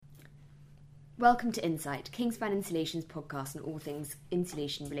Welcome to Insight, Kingspan Insulation's podcast on all things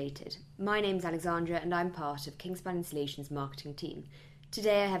insulation related. My name's Alexandra and I'm part of Kingspan Insulation's marketing team.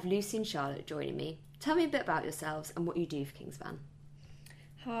 Today I have Lucy and Charlotte joining me. Tell me a bit about yourselves and what you do for Kingspan.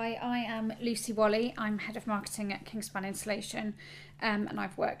 Hi, I am Lucy Wally. I'm Head of Marketing at Kingspan Insulation and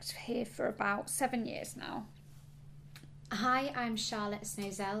I've worked here for about 7 years now. Hi, I'm Charlotte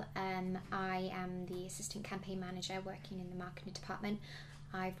Snowzell. I am the Assistant Campaign Manager working in the Marketing Department.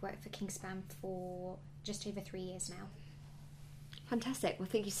 I've worked for Kingspan for just over 3 years now. Fantastic. Well,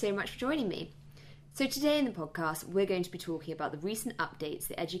 thank you so much for joining me. So today in the podcast, we're going to be talking about the recent updates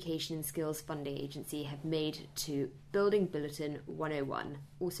the Education and Skills Funding Agency have made to Building Bulletin 101,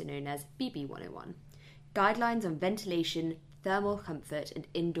 also known as BB 101, guidelines on ventilation, thermal comfort and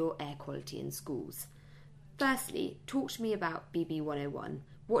indoor air quality in schools. Firstly, talk to me about BB 101.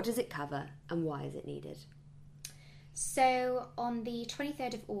 What does it cover and why is it needed? So on the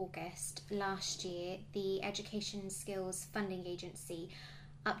 23rd of August last year, the Education and Skills Funding Agency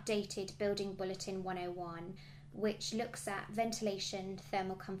updated Building Bulletin 101, which looks at ventilation,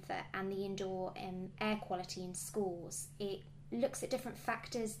 thermal comfort and the indoor air quality in schools. It looks at different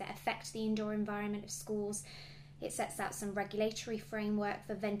factors that affect the indoor environment of schools. It sets out some regulatory framework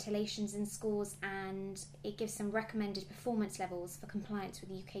for ventilations in schools and it gives some recommended performance levels for compliance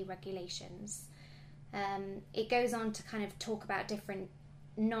with UK regulations. It goes on to kind of talk about different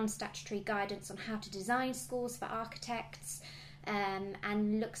non-statutory guidance on how to design schools for architects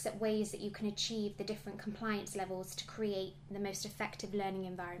and looks at ways that you can achieve the different compliance levels to create the most effective learning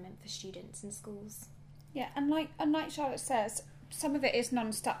environment for students in schools. Yeah, and like Charlotte says, some of it is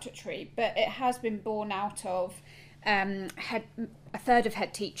non-statutory, but it has been born out of a third of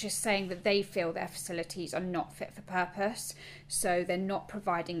head teachers saying that they feel their facilities are not fit for purpose, so they're not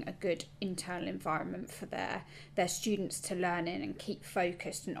providing a good internal environment for their students to learn in and keep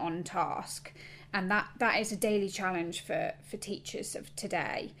focused and on task. And that is a daily challenge for teachers of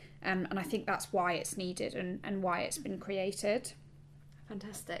today, and I think that's why it's needed and why it's been created.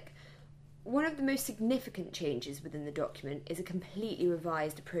 Fantastic. One of the most significant changes within the document is a completely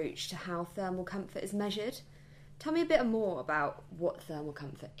revised approach to how thermal comfort is measured. Tell me a bit more about what thermal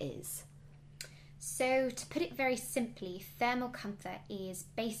comfort is. So to put it very simply, thermal comfort is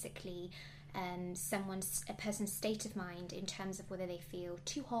basically a person's state of mind in terms of whether they feel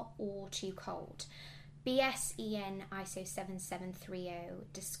too hot or too cold. BSEN ISO 7730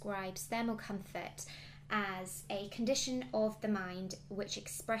 describes thermal comfort as a condition of the mind which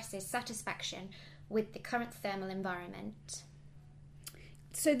expresses satisfaction with the current thermal environment.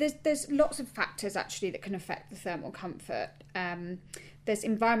 So there's lots of factors actually that can affect the thermal comfort. There's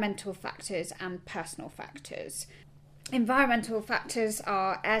environmental factors and personal factors. Environmental factors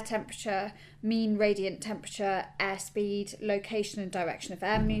are air temperature, mean radiant temperature, airspeed, location and direction of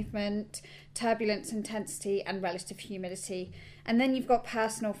air movement, turbulence intensity and relative humidity. And then you've got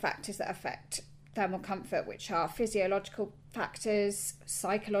personal factors that affect thermal comfort, which are physiological factors,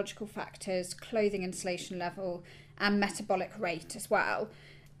 psychological factors, clothing insulation level and metabolic rate as well.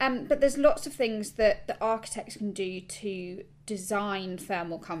 But there's lots of things that the architects can do to design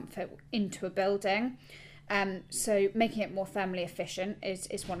thermal comfort into a building. So making it more thermally efficient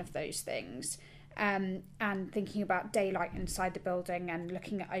is one of those things. And thinking about daylight inside the building and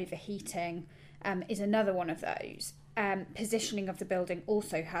looking at overheating is another one of those. Positioning of the building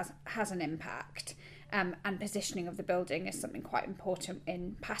also has an impact. And positioning of the building is something quite important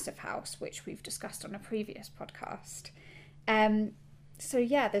in passive house, which we've discussed on a previous podcast. So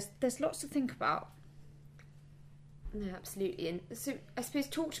yeah, there's lots to think about. No, absolutely. And so I suppose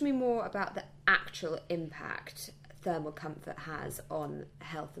talk to me more about the actual impact thermal comfort has on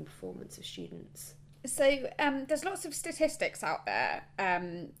health and performance of students. So there's lots of statistics out there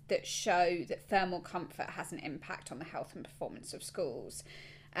that show that thermal comfort has an impact on the health and performance of schools.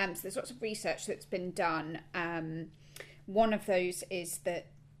 So there's lots of research that's been done. One of those is that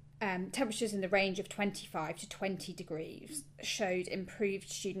temperatures in the range of 25 to 20 degrees showed improved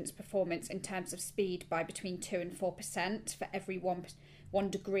students' performance in terms of speed by between 2 and 4% for every 1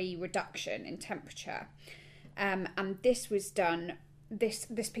 degree reduction in temperature. And this was done.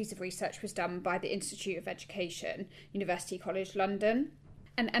 This piece of research was done by the Institute of Education, University College London.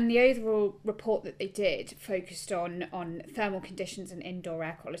 And the overall report that they did focused on thermal conditions and indoor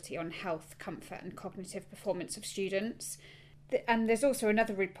air quality on health, comfort and cognitive performance of students. And there's also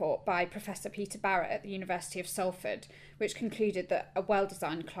another report by Professor Peter Barrett at the University of Salford, which concluded that a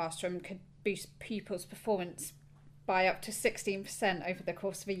well-designed classroom could boost pupils' performance by up to 16% over the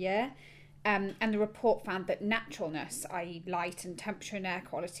course of a year. And the report found that naturalness, i.e. light and temperature and air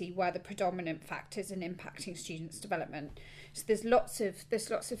quality, were the predominant factors in impacting students' development. So there's lots of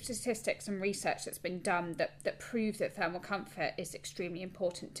statistics and research that's been done that prove that thermal comfort is extremely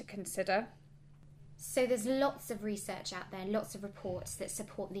important to consider. So there's lots of research out there, lots of reports that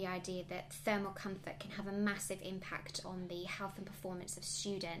support the idea that thermal comfort can have a massive impact on the health and performance of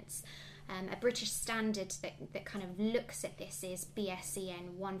students. A British standard that kind of looks at this is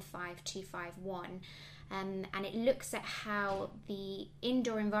BSCN 15251, and it looks at how the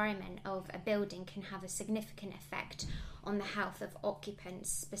indoor environment of a building can have a significant effect on the health of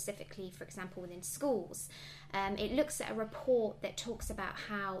occupants, specifically, for example, within schools. It looks at a report that talks about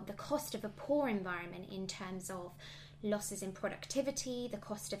how the cost of a poor environment in terms of losses in productivity, the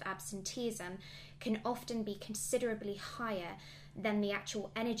cost of absenteeism, can often be considerably higher than the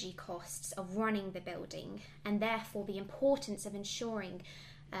actual energy costs of running the building, and therefore the importance of ensuring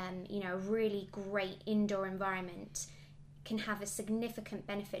a really great indoor environment can have a significant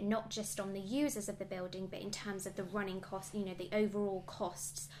benefit, not just on the users of the building, but in terms of the running costs, the overall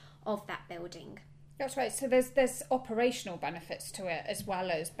costs of that building. That's right. So there's operational benefits to it as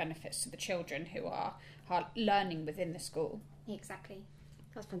well as benefits to the children who are learning within the school. Exactly.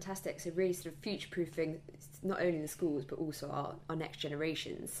 That's fantastic. So really sort of future-proofing not only the schools but also our next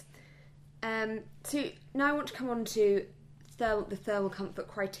generations. So now I want to come on to the thermal comfort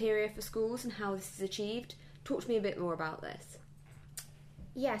criteria for schools and how this is achieved. Talk to me a bit more about this.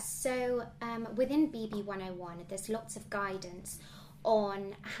 Yes, so within BB 101 there's lots of guidance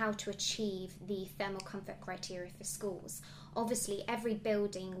on how to achieve the thermal comfort criteria for schools. Obviously every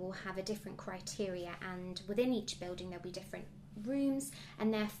building will have a different criteria, and within each building there'll be different rooms,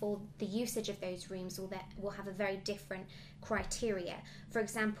 and therefore the usage of those rooms will have a very different criteria. For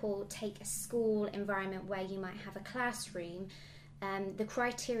example, take a school environment where you might have a classroom.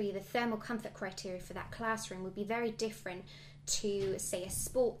 The thermal comfort criteria for that classroom would be very different to, say, a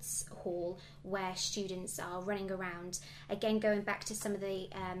sports hall where students are running around. Again, going back to some of the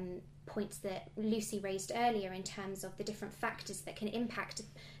points that Lucy raised earlier in terms of the different factors that can impact,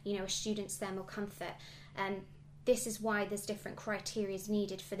 a student's thermal comfort. This is why there's different criteria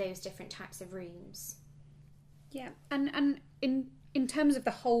needed for those different types of rooms. Yeah, and in terms of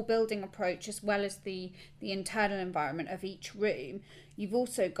the whole building approach as well as the internal environment of each room, you've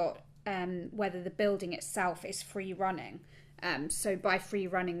also got whether the building itself is free running. So by free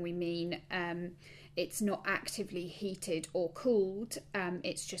running we mean it's not actively heated or cooled,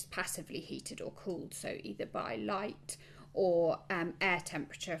 it's just passively heated or cooled, so either by light or air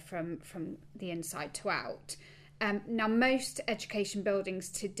temperature from the inside to out. Now, most education buildings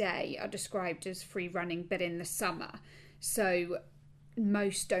today are described as free running, but in the summer. So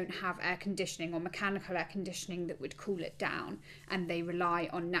most don't have air conditioning or mechanical air conditioning that would cool it down, and they rely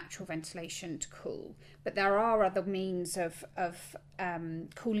on natural ventilation to cool. But there are other means of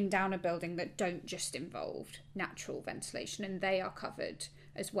cooling down a building that don't just involve natural ventilation, and they are covered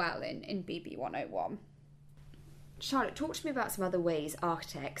as well in BB 101. Charlotte, talk to me about some other ways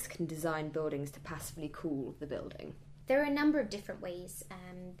architects can design buildings to passively cool the building. There are a number of different ways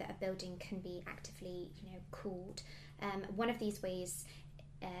that a building can be actively, cooled. One of these ways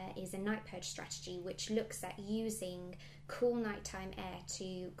is a night purge strategy, which looks at using cool nighttime air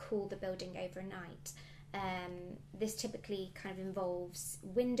to cool the building overnight. This typically kind of involves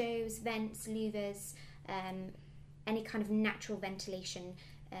windows, vents, louvers, any kind of natural ventilation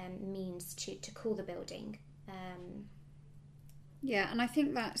means to cool the building. Yeah, and I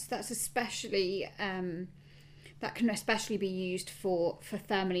think that's especially that can especially be used for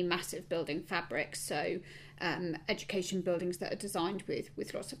thermally massive building fabrics. So education buildings that are designed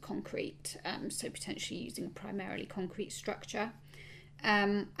with lots of concrete, so potentially using a primarily concrete structure.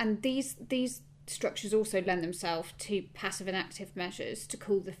 And these structures also lend themselves to passive and active measures to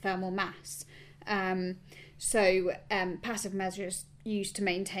cool the thermal mass. So passive measures used to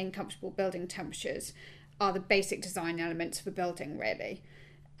maintain comfortable building temperatures are the basic design elements of a building, really.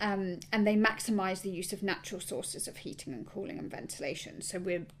 And they maximise the use of natural sources of heating and cooling and ventilation. So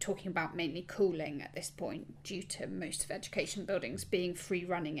we're talking about mainly cooling at this point, due to most of education buildings being free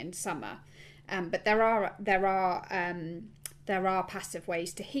running in summer. But there are passive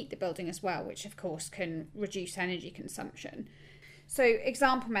ways to heat the building as well, which of course can reduce energy consumption. So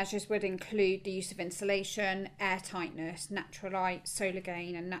example measures would include the use of insulation, air tightness, natural light, solar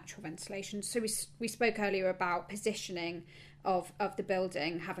gain and natural ventilation. So we spoke earlier about positioning of the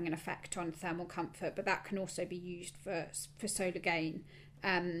building having an effect on thermal comfort, but that can also be used for solar gain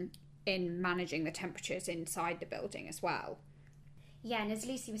in managing the temperatures inside the building as well. Yeah, and as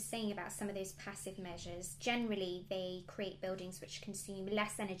Lucy was saying about some of those passive measures, generally they create buildings which consume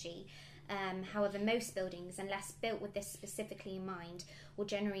less energy However, most buildings, unless built with this specifically in mind, will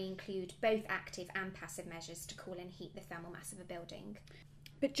generally include both active and passive measures to cool and heat the thermal mass of a building.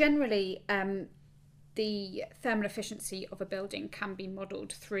 But generally, the thermal efficiency of a building can be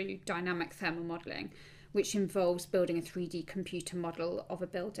modelled through dynamic thermal modelling, which involves building a 3D computer model of a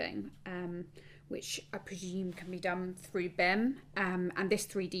building, which I presume can be done through BIM. And this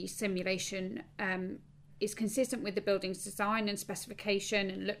 3D simulation is consistent with the building's design and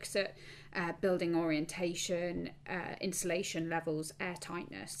specification and looks at building orientation, insulation levels, air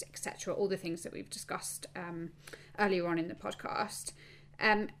tightness, etc., all the things that we've discussed earlier on in the podcast.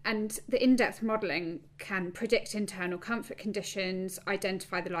 And the in-depth modelling can predict internal comfort conditions,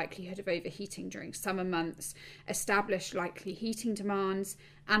 identify the likelihood of overheating during summer months, establish likely heating demands,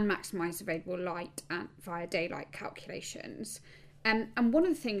 and maximise available light via daylight calculations. And one of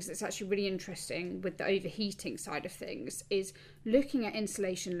the things that's actually really interesting with the overheating side of things is looking at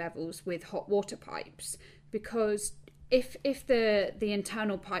insulation levels with hot water pipes, because if the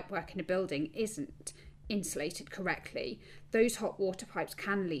internal pipework in a building isn't insulated correctly, those hot water pipes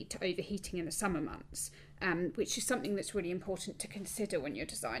can lead to overheating in the summer months, which is something that's really important to consider when you're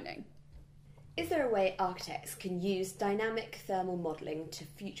designing. Is there a way architects can use dynamic thermal modelling to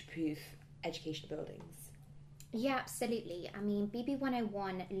future-proof education buildings? Yeah, absolutely. I mean,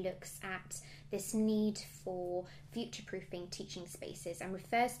 BB101 looks at this need for future-proofing teaching spaces and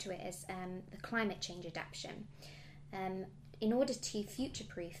refers to it as the climate change adaptation. In order to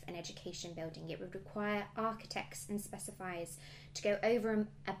future-proof an education building, it would require architects and specifiers to go over and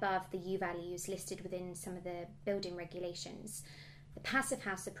above the U values listed within some of the building regulations. The Passive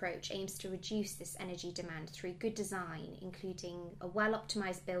House approach aims to reduce this energy demand through good design, including a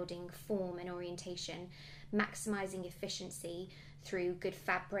well-optimised building form and orientation, maximising efficiency through good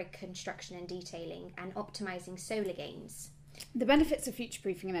fabric construction and detailing, and optimising solar gains. The benefits of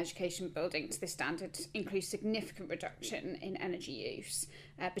future-proofing an education building to this standard include significant reduction in energy use.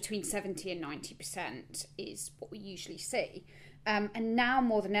 Between 70 and 90% is what we usually see. And now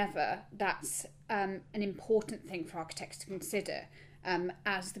more than ever, that's an important thing for architects to consider,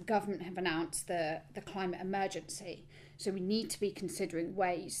 as the government have announced the climate emergency. So we need to be considering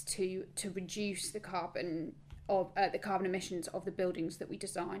ways to reduce the carbon emissions of the buildings that we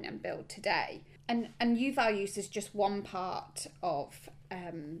design and build today. And U values is just one part of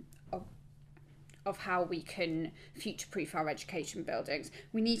how we can future-proof our education buildings.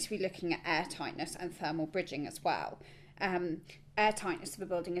 We need to be looking at air tightness and thermal bridging as well. Air tightness of a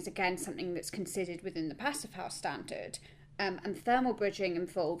building is again something that's considered within the Passive House standard, and thermal bridging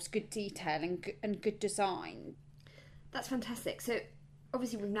involves good detail and good design. That's fantastic. So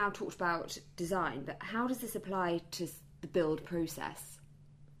obviously we've now talked about design, but how does this apply to the build process?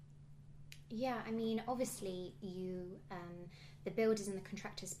 Yeah, I mean, obviously the builders and the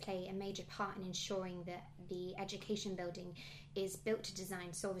contractors play a major part in ensuring that the education building is built to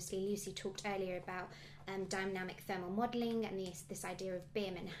design. So obviously Lucy talked earlier about dynamic thermal modelling and this idea of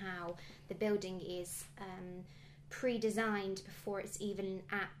BIM and how the building is pre-designed before it's even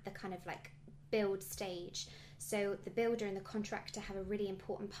at the kind of like build stage. So the builder and the contractor have a really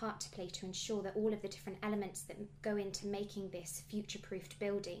important part to play to ensure that all of the different elements that go into making this future-proofed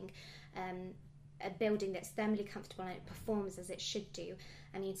building, a building that's thermally comfortable and it performs as it should do.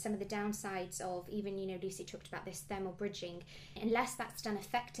 I mean, some of the downsides of even, Lucy talked about this thermal bridging. Unless that's done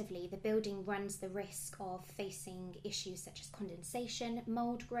effectively, the building runs the risk of facing issues such as condensation,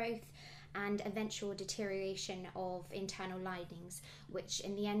 mould growth, and eventual deterioration of internal linings, which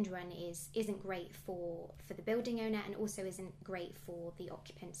in the end run isn't great for the building owner and also isn't great for the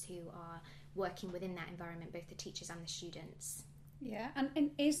occupants who are working within that environment, both the teachers and the students. Yeah, and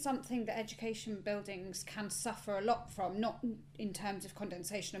it is something that education buildings can suffer a lot from, not in terms of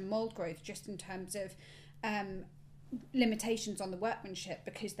condensation and mould growth, just in terms of limitations on the workmanship,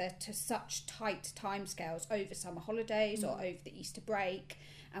 because they're to such tight timescales over summer holidays or over the Easter break,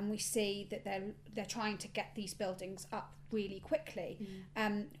 and we see that they're trying to get these buildings up really quickly,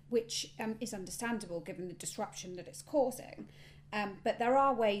 which is understandable given the disruption that it's causing. But there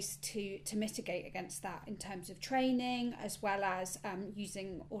are ways to mitigate against that in terms of training, as well as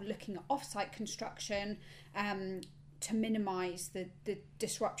using or looking at off-site construction to minimise the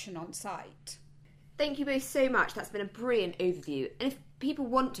disruption on site. Thank you both so much. That's been a brilliant overview. And if people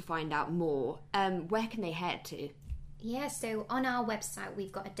want to find out more, where can they head to? Yeah, so on our website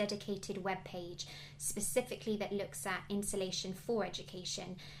we've got a dedicated web page specifically that looks at insulation for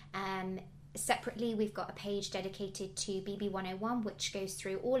education. Separately, we've got a page dedicated to BB101, which goes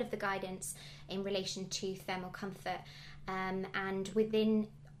through all of the guidance in relation to thermal comfort. And within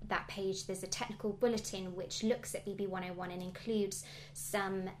that page there's a technical bulletin which looks at BB101 and includes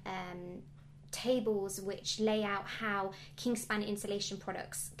some tables which lay out how Kingspan insulation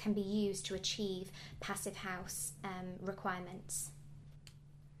products can be used to achieve passive house requirements.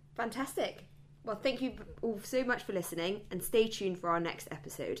 Fantastic. Well, thank you all so much for listening, and stay tuned for our next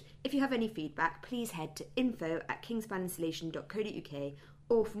episode. If you have any feedback, please head to info@kingspaninsulation.co.uk,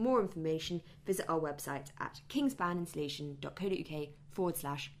 or for more information, visit our website at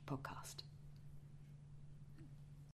kingspaninsulation.co.uk/podcast.